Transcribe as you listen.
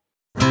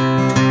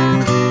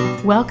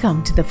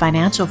Welcome to the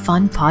Financial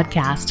Fun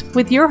Podcast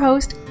with your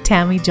host,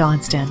 Tammy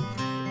Johnston.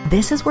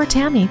 This is where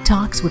Tammy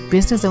talks with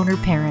business owner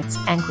parents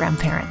and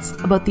grandparents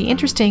about the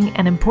interesting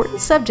and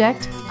important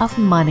subject of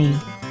money.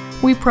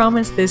 We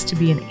promise this to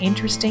be an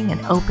interesting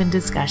and open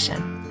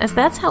discussion, as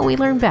that's how we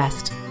learn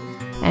best.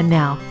 And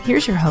now,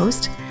 here's your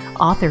host,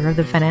 author of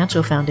the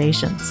Financial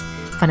Foundations.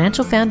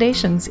 Financial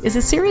Foundations is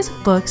a series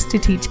of books to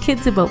teach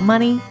kids about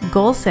money,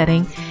 goal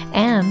setting,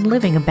 and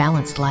living a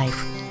balanced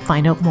life.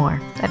 Find out more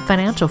at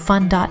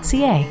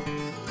financialfun.ca.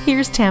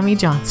 Here's Tammy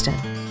Johnston.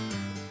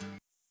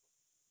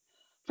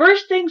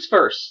 First things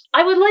first,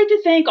 I would like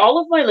to thank all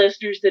of my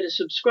listeners that have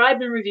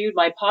subscribed and reviewed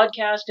my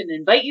podcast and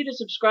invite you to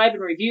subscribe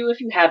and review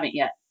if you haven't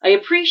yet. I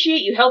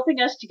appreciate you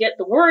helping us to get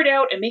the word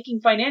out and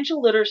making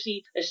financial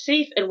literacy a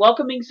safe and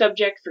welcoming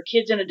subject for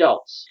kids and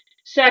adults.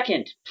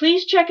 Second,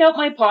 please check out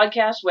my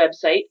podcast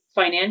website,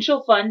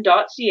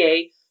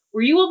 financialfun.ca,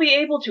 where you will be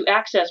able to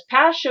access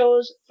past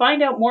shows,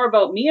 find out more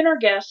about me and our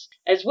guests,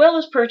 as well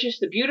as purchase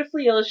the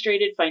beautifully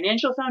illustrated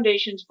Financial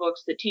Foundations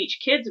books that teach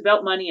kids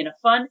about money in a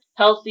fun,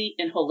 healthy,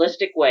 and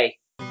holistic way.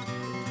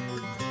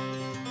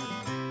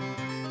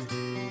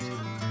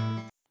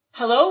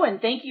 Hello,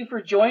 and thank you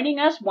for joining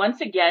us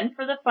once again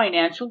for the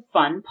Financial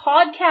Fun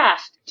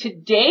Podcast.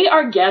 Today,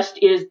 our guest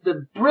is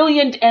the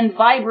brilliant and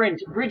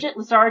vibrant Bridget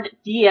Lessard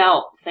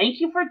DL. Thank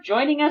you for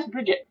joining us,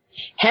 Bridget.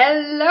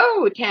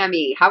 Hello,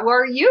 Tammy. How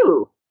are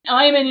you?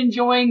 I'm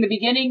enjoying the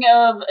beginning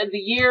of the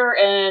year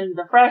and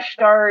the fresh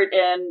start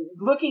and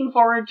looking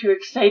forward to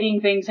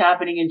exciting things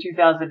happening in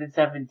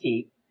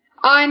 2017.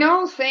 I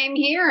know, same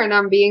here, and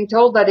I'm being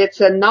told that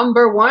it's a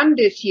number one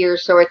this year,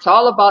 so it's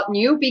all about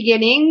new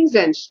beginnings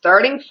and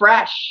starting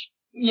fresh.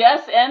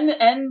 Yes,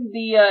 and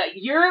the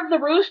Year of the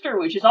Rooster,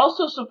 which is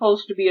also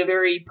supposed to be a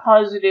very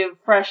positive,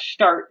 fresh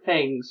start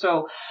thing.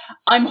 So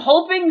I'm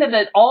hoping that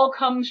it all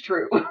comes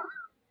true.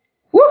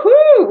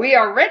 Woohoo! We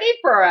are ready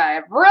for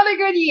a really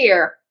good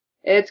year.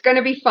 It's going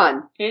to be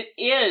fun. It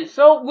is.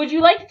 So would you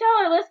like to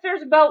tell our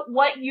listeners about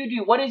what you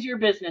do? What is your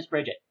business,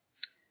 Bridget?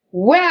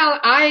 Well,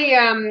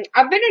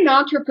 I've been an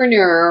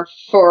entrepreneur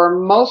for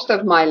most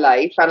of my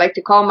life. I like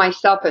to call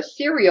myself a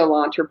serial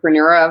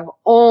entrepreneur. I've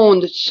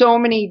owned so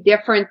many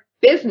different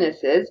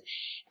businesses.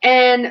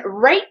 And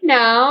right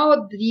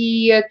now,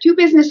 the two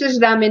businesses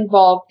that I'm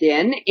involved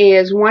in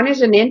is one is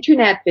an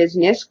internet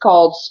business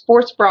called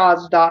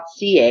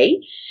sportsbras.ca.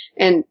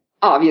 And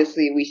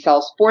obviously we sell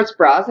sports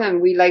bras,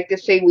 and we like to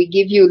say we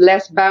give you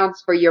less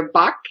bounce for your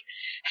buck.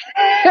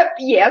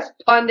 Yes,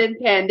 pun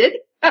intended.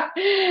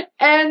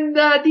 And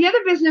the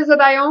other business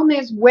that I own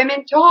is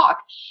Women Talk,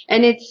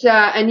 and it's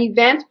an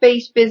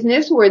event-based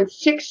business. We're in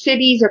 6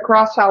 cities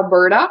across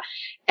Alberta,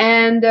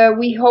 and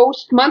we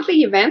host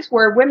monthly events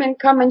where women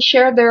come and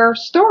share their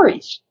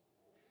stories.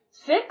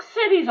 6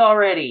 cities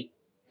already.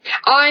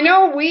 I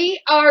know we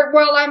are.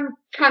 Well, I'm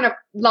kind of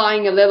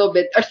lying a little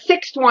bit. Our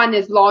 6th one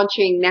is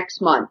launching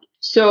next month.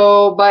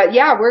 So, but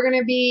yeah, we're going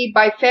to be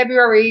by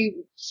February,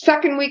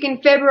 2nd week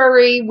in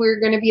February, we're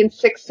going to be in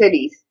 6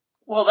 cities.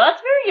 Well, that's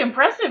very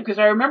impressive, because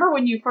I remember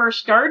when you first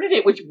started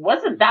it, which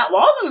wasn't that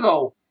long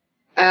ago.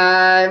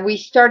 We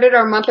started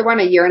our monthly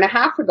one a year and a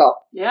half ago.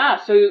 Yeah,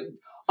 so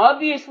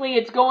obviously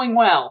it's going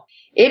well.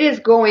 It is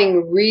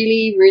going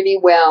really, really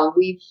well.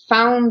 We've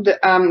found,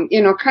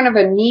 kind of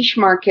a niche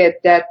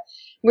market that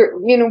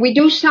we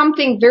do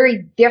something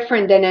very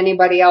different than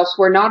anybody else.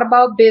 We're not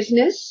about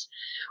business.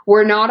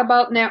 We're not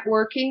about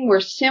networking. We're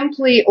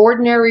simply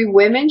ordinary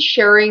women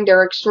sharing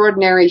their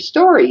extraordinary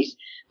stories.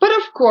 But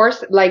of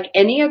course, like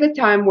any other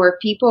time where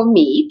people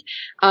meet,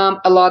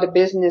 a lot of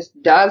business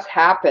does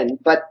happen,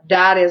 but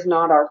that is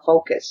not our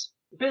focus.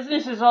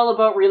 Business is all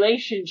about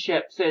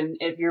relationships, and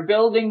if you're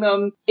building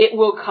them, it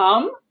will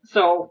come.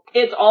 So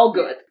it's all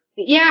good.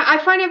 Yeah, I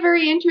find it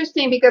very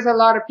interesting because a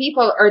lot of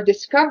people are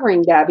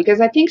discovering that, because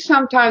I think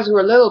sometimes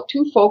we're a little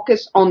too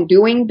focused on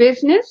doing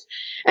business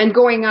and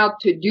going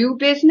out to do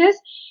business.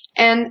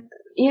 And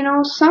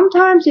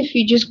sometimes if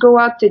you just go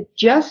out to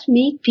just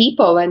meet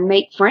people and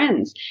make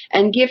friends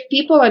and give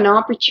people an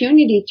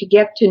opportunity to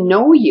get to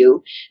know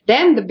you,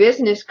 then the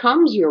business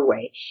comes your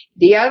way.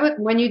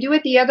 When you do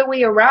it the other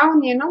way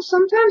around,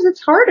 sometimes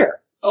it's harder.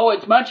 Oh,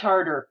 it's much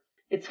harder.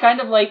 It's kind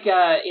of like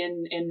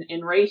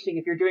in racing,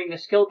 if you're doing the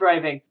skill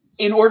driving.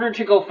 In order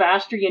to go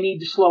faster, you need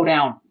to slow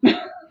down.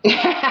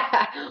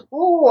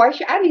 Oh,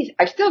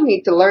 I still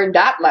need to learn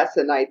that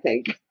lesson, I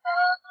think.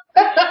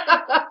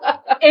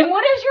 And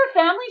what is your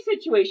family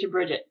situation,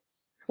 Bridget?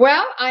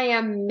 Well, I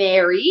am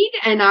married,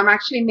 and I'm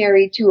actually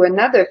married to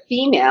another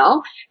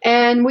female,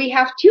 and we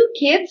have 2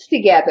 kids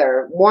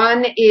together.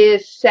 One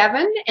is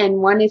 7 and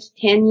one is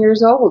 10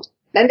 years old.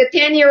 And the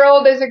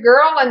 10-year-old is a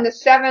girl and the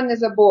 7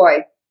 is a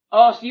boy.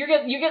 Oh, so you're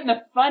getting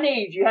the fun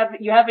age. You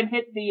haven't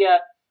hit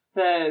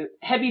the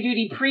heavy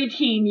duty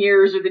preteen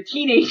years or the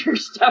teenager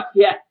stuff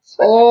yet.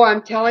 Oh,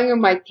 I'm telling you,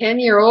 my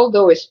 10-year-old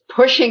though is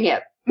pushing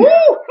it. Woo!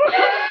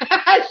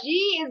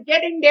 She is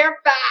getting there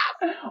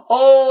fast.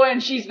 Oh,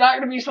 and she's not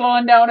going to be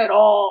slowing down at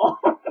all.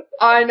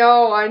 I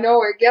know.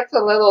 It gets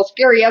a little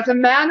scary. As a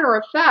matter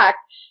of fact,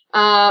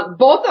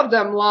 both of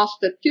them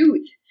lost a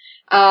tooth.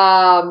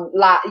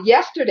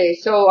 yesterday.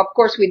 So of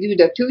course we do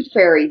the tooth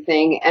fairy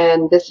thing.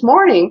 And this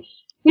morning,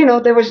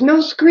 there was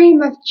no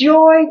scream of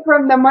joy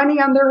from the money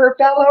under her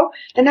pillow.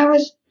 And I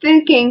was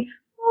thinking,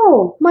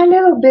 oh, my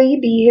little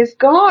baby is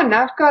gone.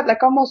 I've got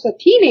like almost a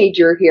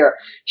teenager here.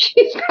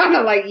 She's kind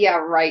of like, yeah,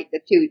 right,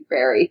 the tooth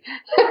fairy.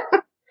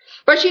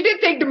 But she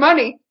did take the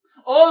money.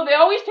 Oh, they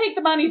always take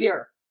the money,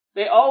 dear.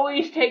 They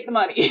always take the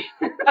money.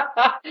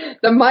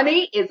 The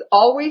money is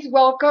always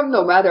welcome,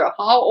 no matter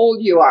how old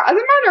you are. As a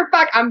matter of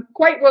fact, I'm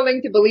quite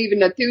willing to believe in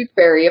the tooth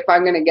fairy if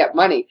I'm going to get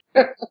money.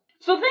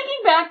 So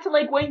thinking back to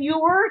like when you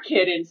were a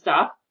kid and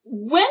stuff,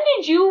 when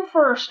did you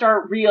first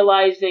start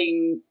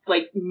realizing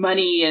like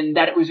money and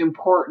that it was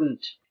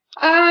important?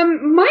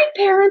 My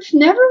parents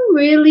never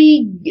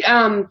really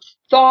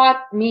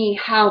taught me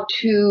how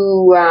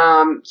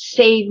to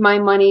save my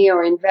money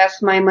or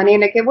invest my money.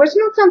 Like it was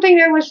not something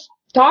that was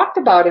talked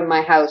about in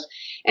my house.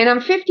 And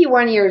I'm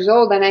 51 years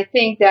old, and I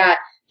think that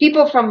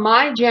people from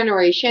my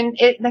generation,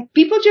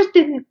 people just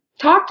didn't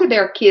talk to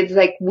their kids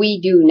like we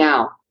do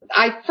now.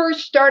 I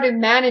first started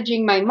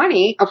managing my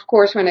money, of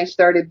course, when I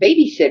started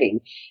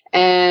babysitting.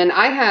 And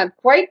I had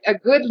quite a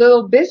good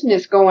little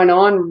business going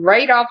on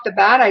right off the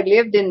bat. I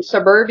lived in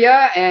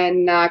suburbia,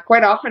 and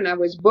quite often I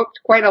was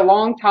booked quite a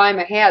long time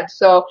ahead.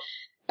 So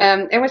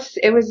it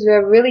was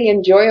really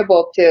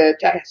enjoyable to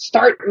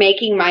start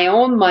making my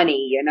own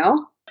money,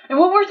 And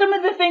what were some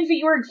of the things that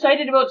you were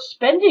excited about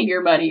spending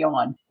your money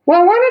on?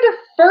 Well, one of the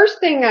first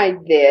thing I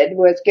did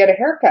was get a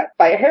haircut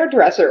by a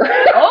hairdresser.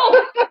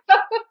 Oh!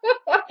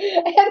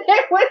 And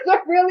it was a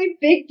really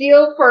big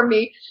deal for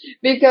me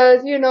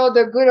because,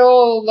 the good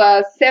old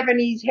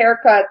 70s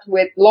haircut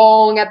with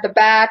long at the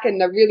back and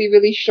the really,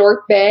 really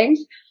short bangs.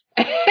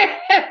 And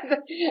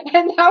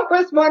that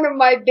was one of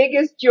my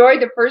biggest joy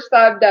the first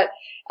time that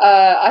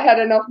I had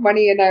enough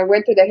money and I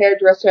went to the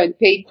hairdresser and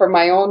paid for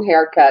my own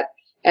haircut.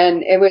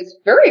 And it was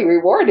very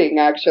rewarding,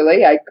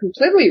 actually. I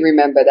completely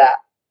remember that.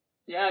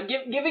 Yeah,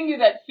 giving you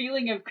that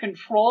feeling of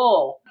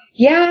control.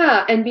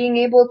 Yeah, and being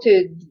able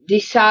to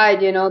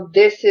decide,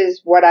 this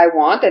is what I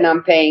want and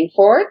I'm paying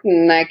for it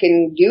and I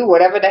can do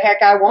whatever the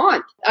heck I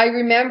want. I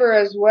remember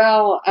as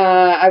well,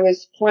 I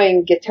was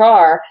playing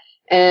guitar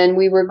and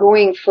we were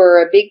going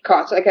for a big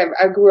concert. Like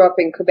I grew up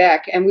in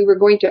Quebec and we were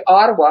going to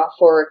Ottawa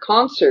for a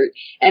concert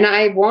and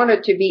I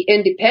wanted to be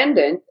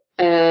independent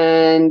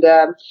and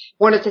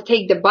wanted to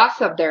take the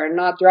bus up there and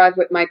not drive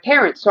with my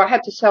parents. So I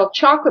had to sell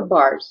chocolate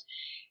bars.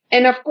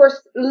 And of course,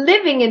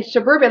 living in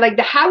suburbia, like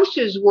the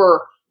houses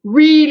were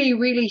really,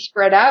 really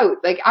spread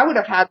out. Like I would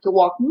have had to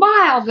walk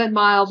miles and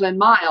miles and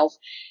miles.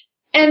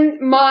 And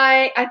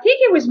I think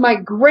it was my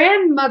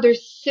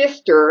grandmother's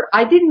sister.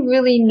 I didn't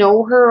really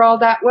know her all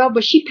that well,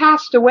 but she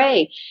passed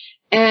away.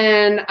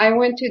 And I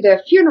went to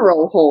the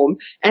funeral home,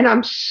 and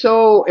I'm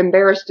so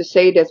embarrassed to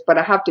say this, but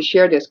I have to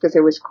share this because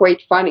it was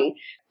quite funny.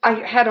 I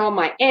had all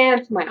my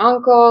aunts, my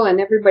uncle, and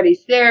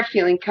everybody's there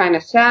feeling kind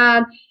of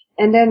sad.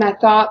 And then I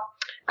thought,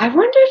 I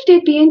wonder if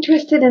they'd be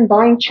interested in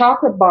buying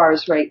chocolate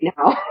bars right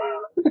now.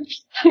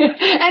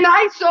 And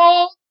I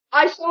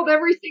sold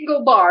every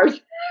single bars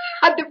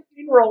at the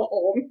funeral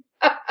home.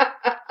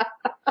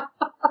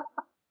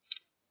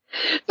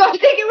 So I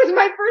think it was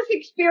my first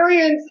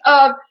experience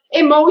of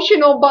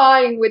emotional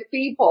buying with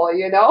people,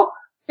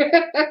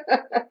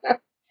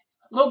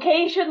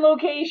 Location.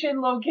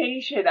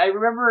 I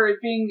remember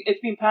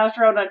it's been passed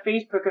around on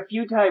Facebook a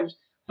few times,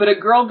 but a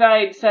Girl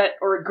Guide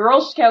or a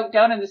Girl Scout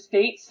down in the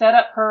States set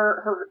up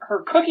her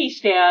cookie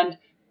stand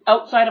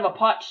outside of a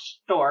pot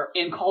store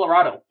in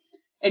Colorado.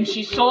 And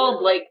she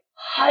sold like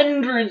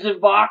hundreds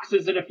of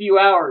boxes in a few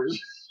hours.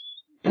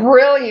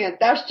 Brilliant.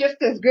 That's just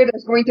as good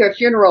as going to a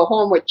funeral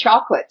home with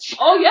chocolates.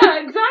 Oh yeah,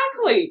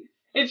 exactly.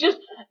 It's just,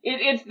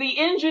 it's the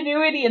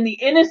ingenuity and the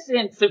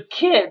innocence of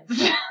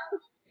kids.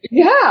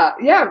 Yeah,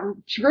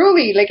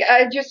 truly. Like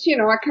I just,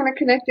 I kind of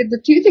connected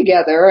the two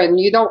together and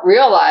you don't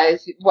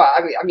realize, well,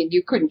 I mean,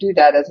 you couldn't do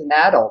that as an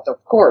adult,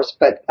 of course,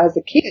 but as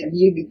a kid,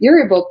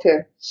 you're able to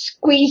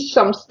squeeze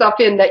some stuff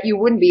in that you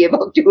wouldn't be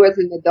able to do as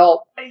an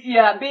adult.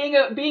 Yeah,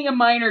 being a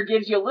minor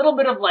gives you a little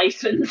bit of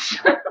license.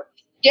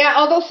 Yeah,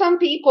 although some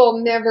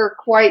people never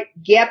quite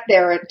get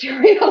there to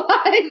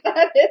realize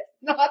that it's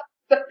not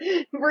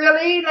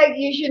really, like,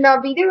 you should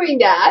not be doing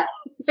that.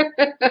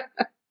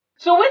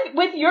 So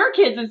with your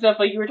kids and stuff,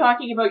 like you were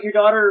talking about, your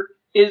daughter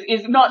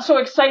is not so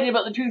excited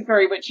about the tooth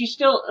fairy, but she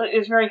still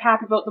is very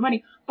happy about the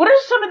money. What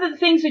are some of the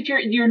things that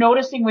you're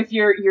noticing with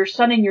your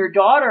son and your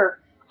daughter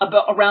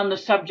around the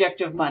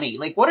subject of money?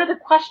 Like, what are the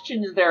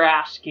questions they're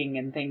asking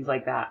and things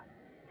like that?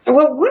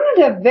 Well, one of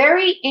the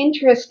very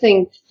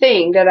interesting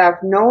thing that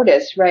I've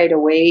noticed right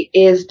away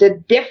is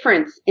the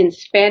difference in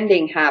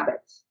spending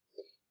habits.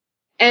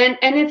 And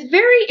it's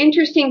very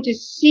interesting to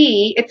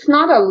see. It's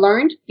not a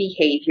learned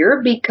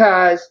behavior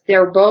because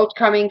they're both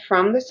coming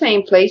from the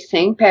same place,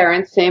 same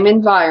parents, same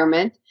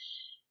environment,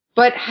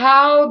 but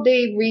how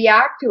they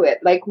react to it.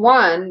 Like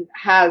one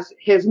has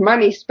his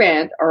money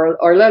spent, or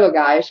little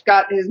guy's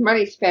got his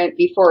money spent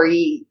before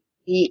he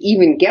he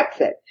even gets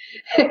it.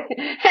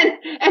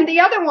 and the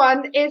other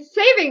one is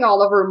saving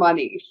all of her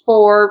money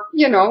for,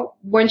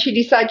 when she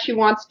decides she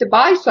wants to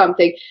buy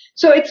something.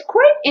 So it's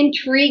quite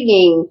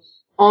intriguing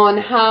on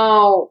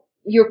how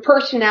your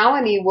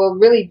personality will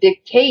really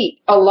dictate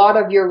a lot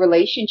of your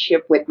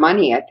relationship with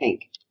money, I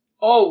think.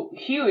 Oh,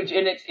 huge.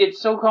 And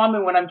it's so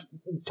common when I'm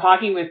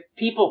talking with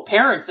people,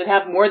 parents that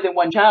have more than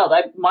one child.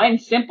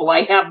 Mine's simple.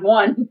 I have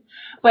one.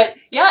 But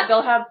yeah,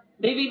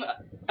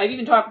 I've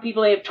even talked to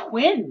people that have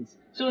twins.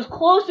 So as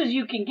close as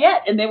you can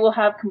get, and they will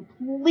have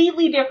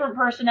completely different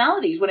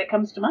personalities when it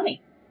comes to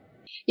money.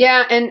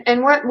 Yeah,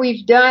 and what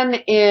we've done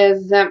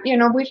is,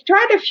 we've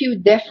tried a few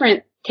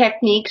different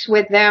techniques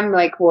with them,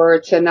 like where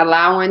it's an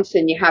allowance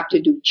and you have to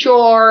do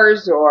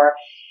chores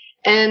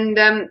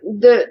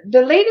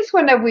the latest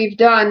one that we've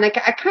done, like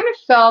I kind of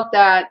felt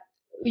that,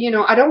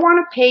 I don't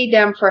want to pay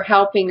them for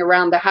helping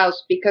around the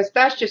house because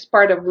that's just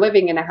part of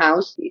living in a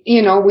house.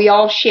 We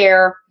all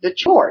share the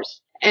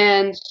chores.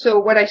 And so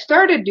what I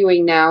started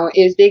doing now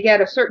is they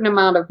get a certain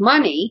amount of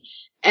money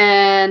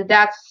and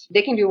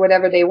they can do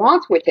whatever they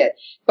want with it.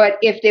 But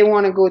if they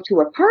want to go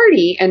to a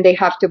party and they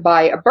have to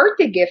buy a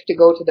birthday gift to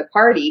go to the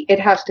party, it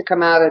has to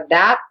come out of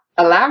that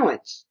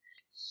allowance.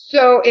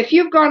 So if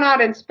you've gone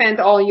out and spent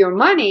all your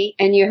money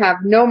and you have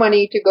no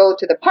money to go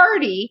to the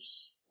party,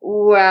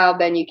 well,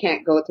 then you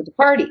can't go to the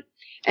party.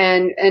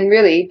 And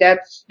really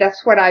that's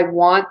what I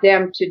want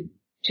them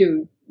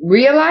to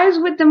realize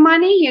with the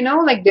money,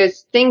 like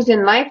there's things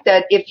in life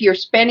that if you're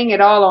spending it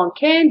all on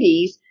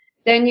candies,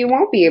 then you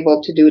won't be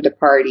able to do the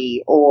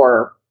party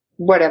or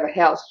whatever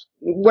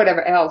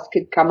else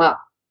could come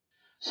up.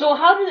 So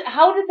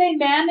how do they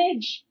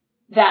manage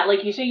that?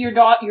 Like you say, your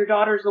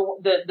daughter's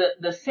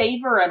the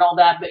saver and all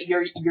that, but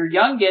your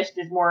youngest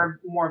is more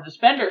of the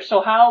spender.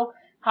 So how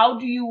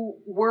do you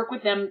work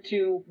with them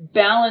to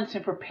balance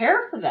and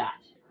prepare for that?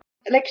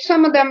 Like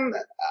some of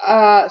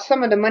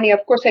the money,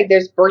 of course, like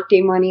there's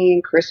birthday money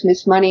and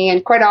Christmas money,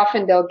 and quite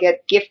often they'll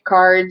get gift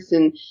cards.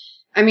 And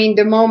I mean,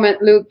 the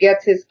moment Luke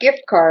gets his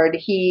gift card,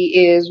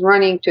 he is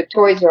running to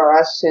Toys R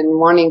Us and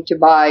wanting to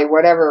buy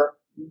whatever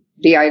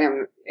the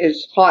item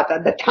is hot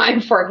at the time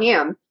for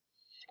him.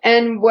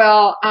 And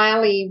well,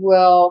 Ali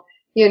will,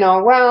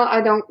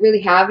 I don't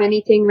really have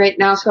anything right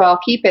now, so I'll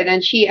keep it.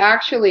 And she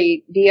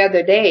actually, the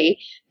other day,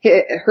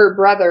 her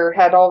brother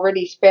had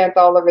already spent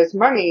all of his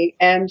money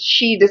and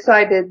she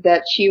decided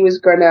that she was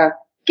going to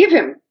give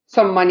him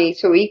some money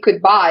so he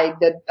could buy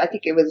I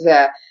think it was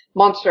a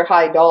Monster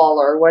High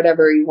doll or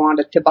whatever he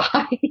wanted to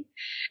buy.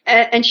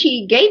 and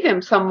she gave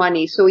him some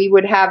money so he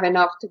would have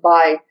enough to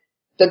buy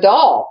the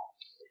doll.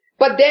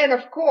 But then,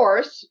 of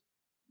course,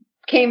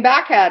 came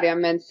back at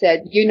him and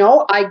said,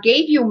 I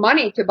gave you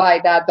money to buy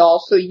that doll,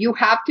 so you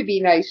have to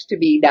be nice to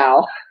me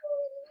now.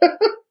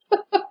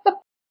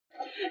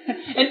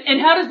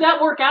 And how does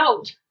that work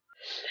out?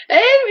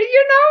 And,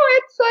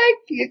 it's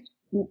like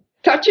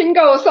touch and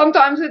go.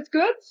 Sometimes it's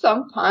good,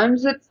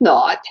 sometimes it's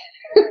not.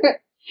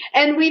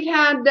 And we've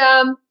had,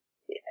 so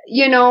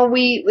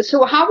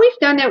how we've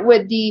done it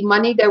with the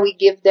money that we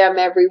give them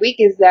every week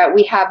is that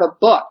we have a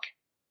book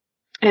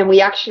and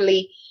we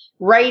actually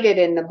write it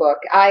in the book.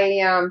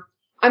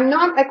 I'm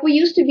not, like, we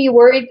used to be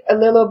worried a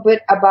little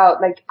bit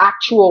about, like,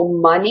 actual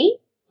money,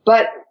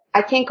 but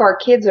I think our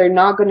kids are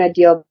not going to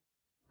deal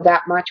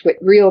that much with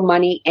real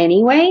money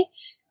anyway.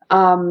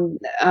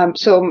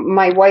 So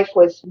my wife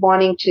was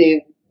wanting to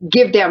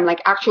give them,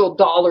 like, actual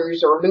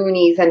dollars or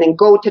loonies and then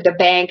go to the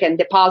bank and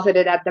deposit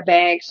it at the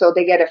bank so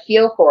they get a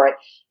feel for it.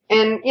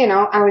 And,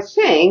 I was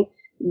saying,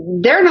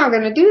 they're not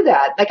going to do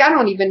that. Like, I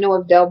don't even know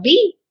if they'll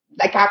be,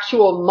 like,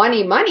 actual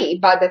money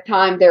by the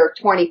time they're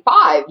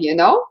 25,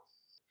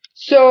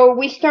 So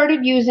we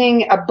started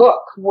using a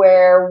book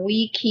where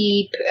we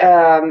keep,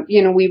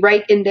 we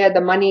write in there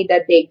the money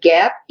that they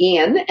get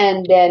in.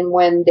 And then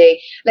when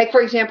like,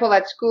 for example,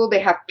 at school, they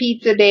have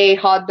pizza day,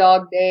 hot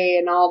dog day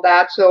and all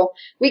that. So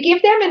we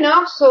give them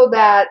enough so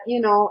that,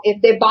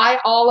 if they buy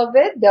all of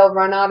it, they'll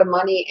run out of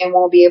money and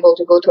won't be able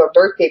to go to a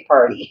birthday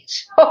party.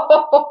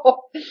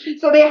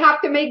 So they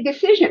have to make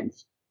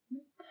decisions.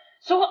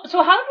 So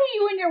how do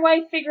you and your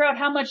wife figure out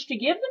how much to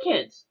give the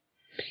kids?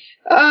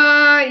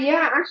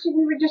 Yeah, actually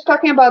we were just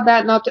talking about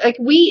that.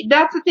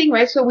 That's the thing,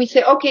 right? So we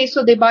say, okay,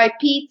 so they buy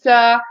pizza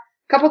a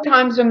couple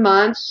times a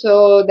month.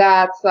 So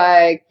that's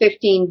like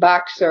 $15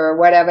 or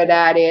whatever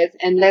that is.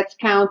 And let's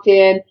count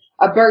in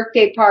a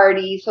birthday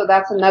party. So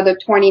that's another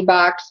 $20,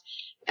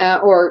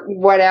 or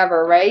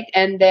whatever, right?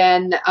 And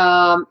then,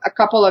 a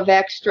couple of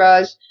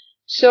extras.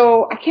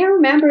 So I can't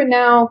remember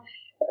now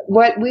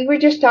what we were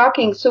just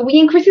talking. So we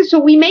increase it. So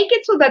we make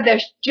it so that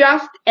there's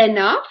just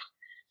enough.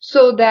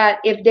 So that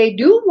if they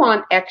do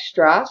want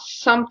extra,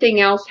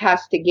 something else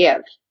has to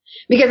give.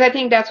 Because I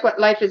think that's what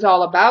life is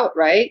all about,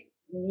 right?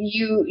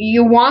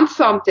 You want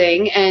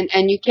something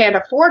and you can't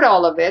afford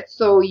all of it,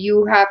 so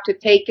you have to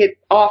take it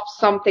off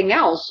something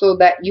else so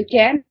that you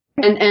can.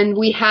 And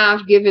we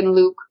have given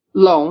Luke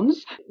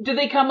loans. Do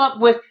they come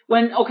up with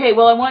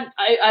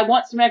I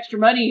want some extra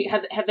money?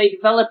 Have they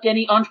developed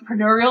any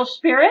entrepreneurial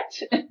spirit?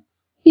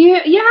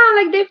 Yeah,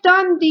 like they've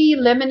done the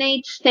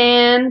lemonade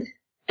stand,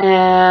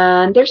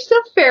 and they're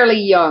still fairly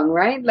young,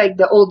 right? Like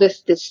the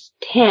oldest is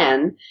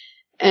 10,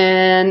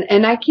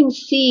 and I can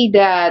see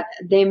that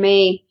they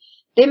may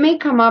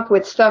come up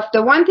with stuff.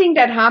 The one thing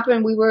that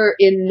happened, we were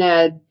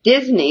in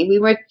Disney. We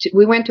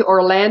went to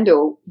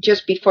Orlando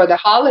just before the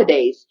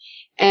holidays,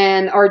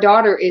 and our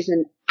daughter is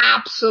an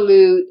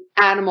absolute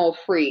animal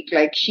freak.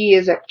 Like she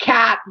is a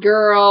cat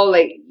girl.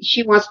 Like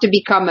she wants to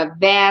become a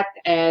vet,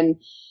 and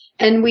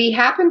we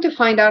happened to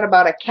find out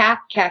about a cat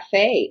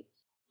cafe.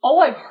 Oh,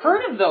 I've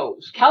heard of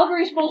those.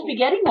 Calgary's supposed to be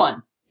getting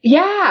one.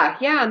 Yeah,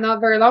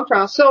 not very long from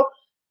now. So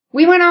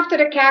we went off to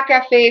the cat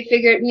cafe,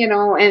 figured,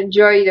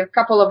 enjoyed a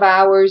couple of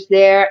hours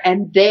there,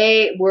 and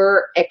they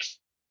were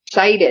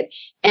excited.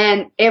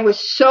 And it was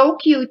so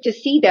cute to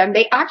see them.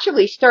 They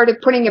actually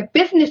started putting a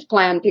business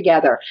plan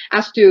together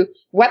as to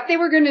what they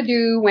were going to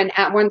do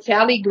when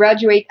Sally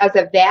graduated as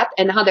a vet,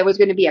 and how there was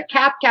going to be a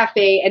cat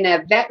cafe and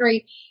a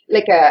veterinary,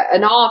 like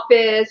an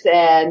office,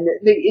 and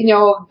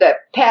the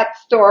pet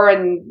store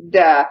and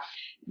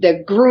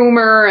the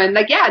groomer, and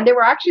they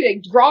were actually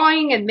like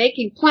drawing and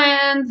making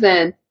plans,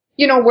 and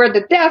where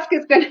the desk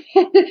is going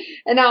to,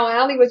 and how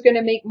Allie was going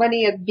to make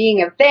money as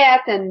being a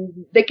vet.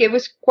 And like, it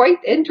was quite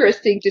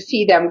interesting to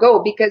see them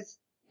go, because,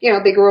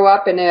 they grew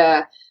up in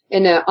an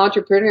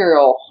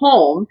entrepreneurial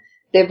home.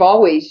 They've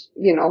always,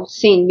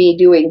 seen me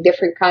doing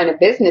different kind of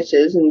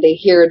businesses, and they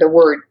hear the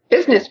word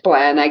business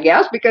plan, I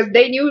guess, because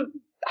they knew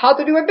how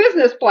to do a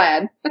business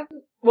plan.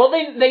 Well,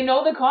 they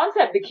know the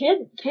concept. The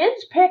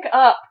kids pick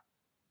up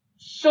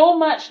so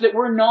much that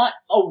we're not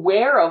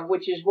aware of,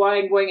 which is why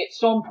I'm going, it's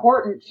so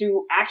important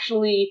to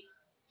actually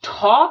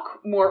talk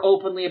more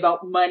openly about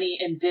money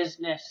and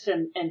business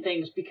and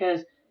things,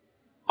 because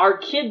our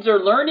kids are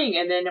learning.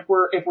 And then if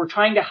we're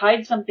trying to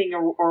hide something,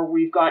 or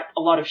we've got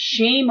a lot of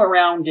shame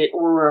around it,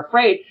 or we're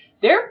afraid,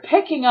 they're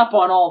picking up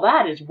on all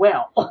that as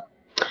well.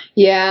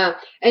 Yeah.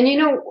 And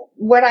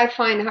what I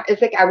find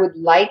is, like, I would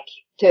like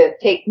to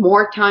take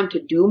more time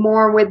to do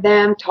more with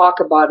them, talk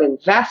about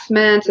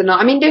investments and all.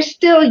 I mean, they're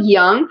still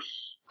young.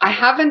 I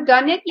haven't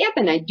done it yet,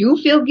 and I do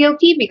feel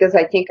guilty, because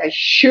I think I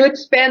should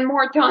spend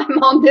more time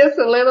on this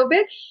a little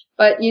bit.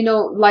 But,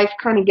 life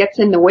kind of gets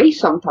in the way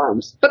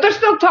sometimes. But there's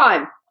still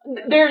time.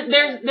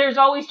 There's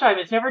always time.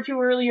 It's never too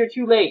early or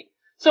too late.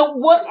 So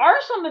what are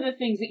some of the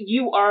things that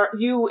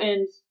you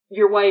and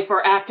your wife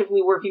are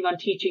actively working on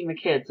teaching the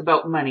kids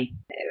about money?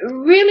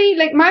 Really,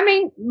 like, my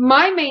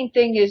main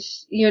thing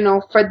is,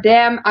 for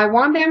them, I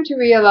want them to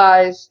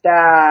realize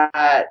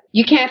that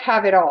you can't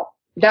have it all.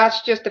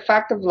 That's just the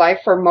fact of life.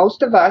 For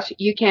most of us,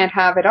 you can't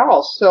have it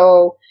all.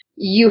 So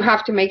you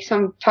have to make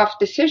some tough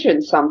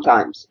decisions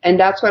sometimes. And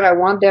that's what I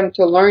want them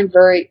to learn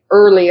very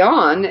early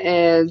on,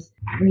 is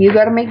you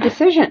got to make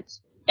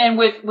decisions. And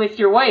with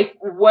your wife,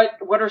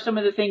 what are some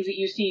of the things that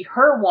you see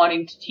her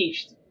wanting to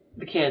teach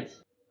the kids?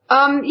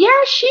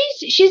 Yeah,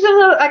 she's a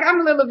little, like,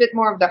 I'm a little bit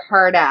more of the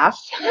hard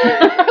ass.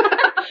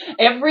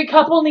 Every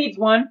couple needs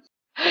one.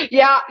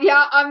 Yeah,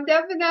 I'm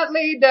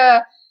definitely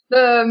the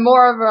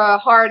more of a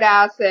hard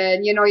ass,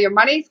 and your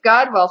money's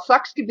good. Well,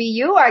 sucks to be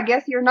you. I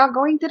guess you're not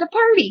going to the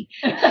party.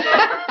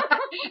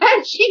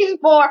 And she's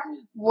more,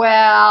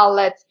 well,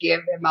 let's give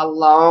him a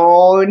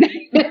loan.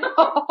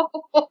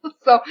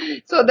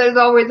 So there's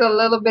always a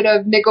little bit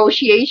of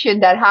negotiation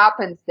that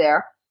happens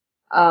there.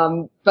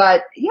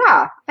 But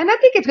yeah, and I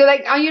think it's good.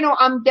 Like,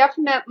 I'm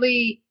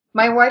definitely,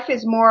 my wife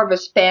is more of a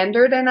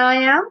spender than I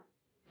am.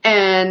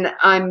 And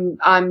I'm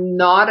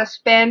not a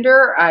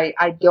spender.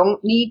 I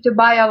don't need to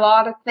buy a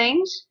lot of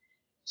things.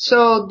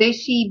 So they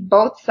see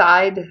both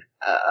sides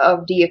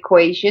of the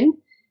equation.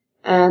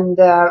 And,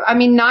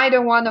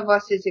 neither one of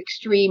us is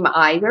extreme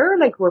either.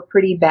 Like, we're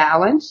pretty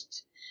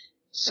balanced.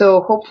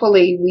 So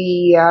hopefully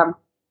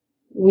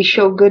we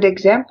show good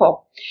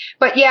example.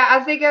 But yeah,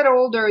 as they get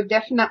older,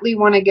 definitely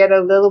want to get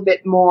a little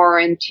bit more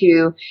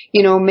into,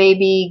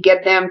 maybe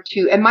get them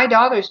to, and my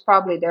daughter's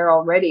probably there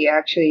already,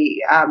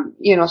 actually,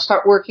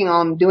 start working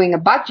on doing a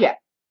budget.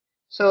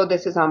 So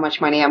this is how much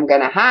money I'm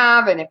going to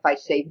have. And if I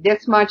save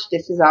this much,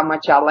 this is how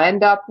much I'll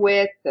end up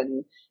with.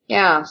 And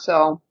yeah,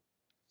 so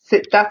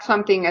that's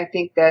something I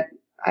think that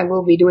I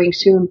will be doing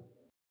soon.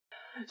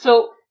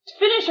 So to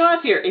finish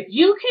off here, if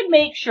you could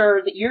make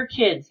sure that your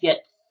kids get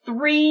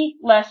 3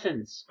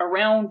 lessons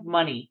around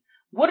money,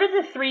 what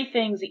are the 3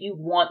 things that you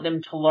want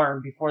them to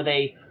learn before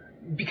they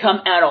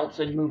become adults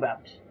and move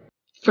out?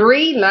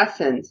 3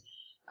 lessons.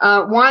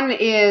 One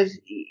is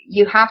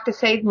you have to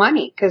save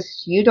money,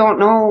 because you don't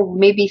know,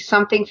 maybe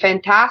something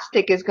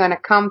fantastic is going to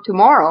come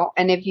tomorrow.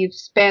 And if you've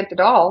spent it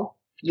all,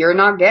 you're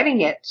not getting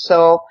it.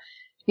 So,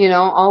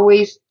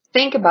 always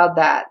think about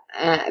that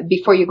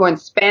before you go and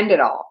spend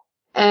it all.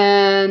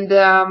 And,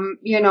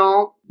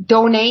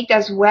 donate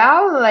as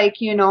well, like,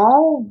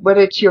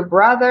 whether it's your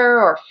brother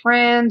or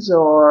friends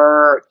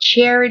or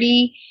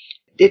charity.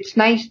 It's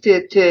nice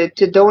to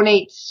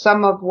donate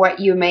some of what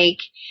you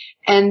make.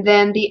 And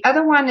then the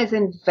other one is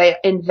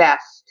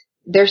invest.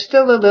 they're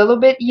still a little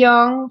bit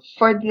young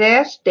for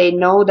this. They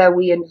know that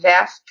we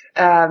invest.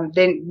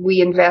 Then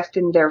we invest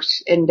in their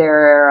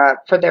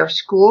for their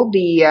school.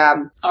 The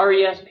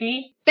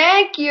RESP.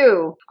 Thank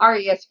you,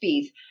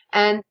 RESPs,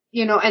 and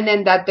and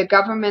then that the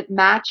government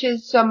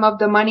matches some of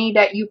the money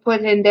that you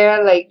put in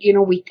there. Like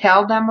we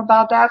tell them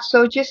about that.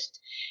 So just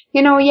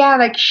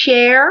like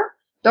share.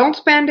 Don't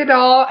spend it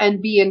all,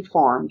 and be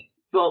informed.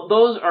 Well,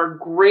 those are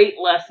great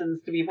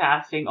lessons to be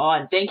passing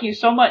on. Thank you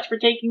so much for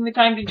taking the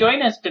time to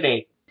join us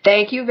today.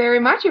 Thank you very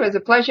much. It was a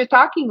pleasure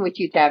talking with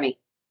you, Tammy.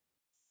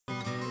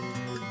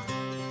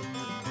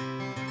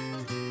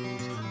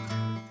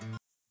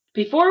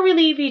 Before we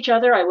leave each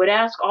other, I would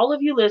ask all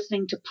of you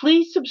listening to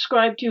please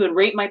subscribe to and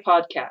rate my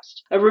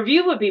podcast. A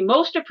review would be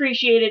most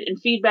appreciated, and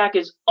feedback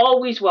is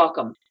always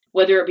welcome.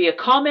 Whether it be a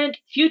comment,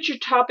 future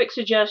topic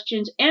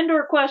suggestions,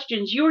 and/or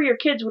questions you or your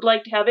kids would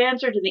like to have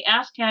answered in the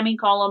Ask Tammy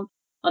column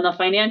on the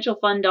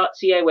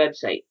financialfund.ca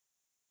website.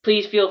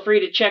 Please feel free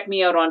to check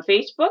me out on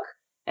Facebook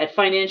at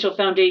Financial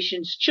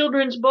Foundation's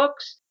Children's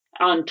Books,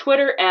 on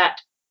Twitter at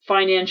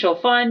Financial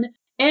Fund,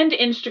 and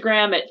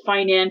Instagram at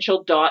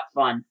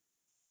financial.fun.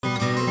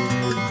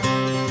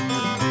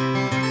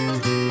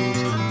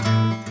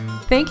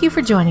 Thank you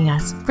for joining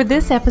us for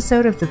this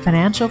episode of the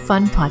Financial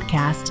Fund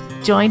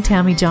Podcast. Join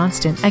Tammy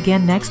Johnston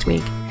again next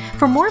week.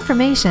 For more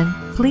information,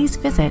 please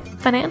visit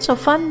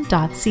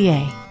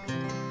financialfund.ca.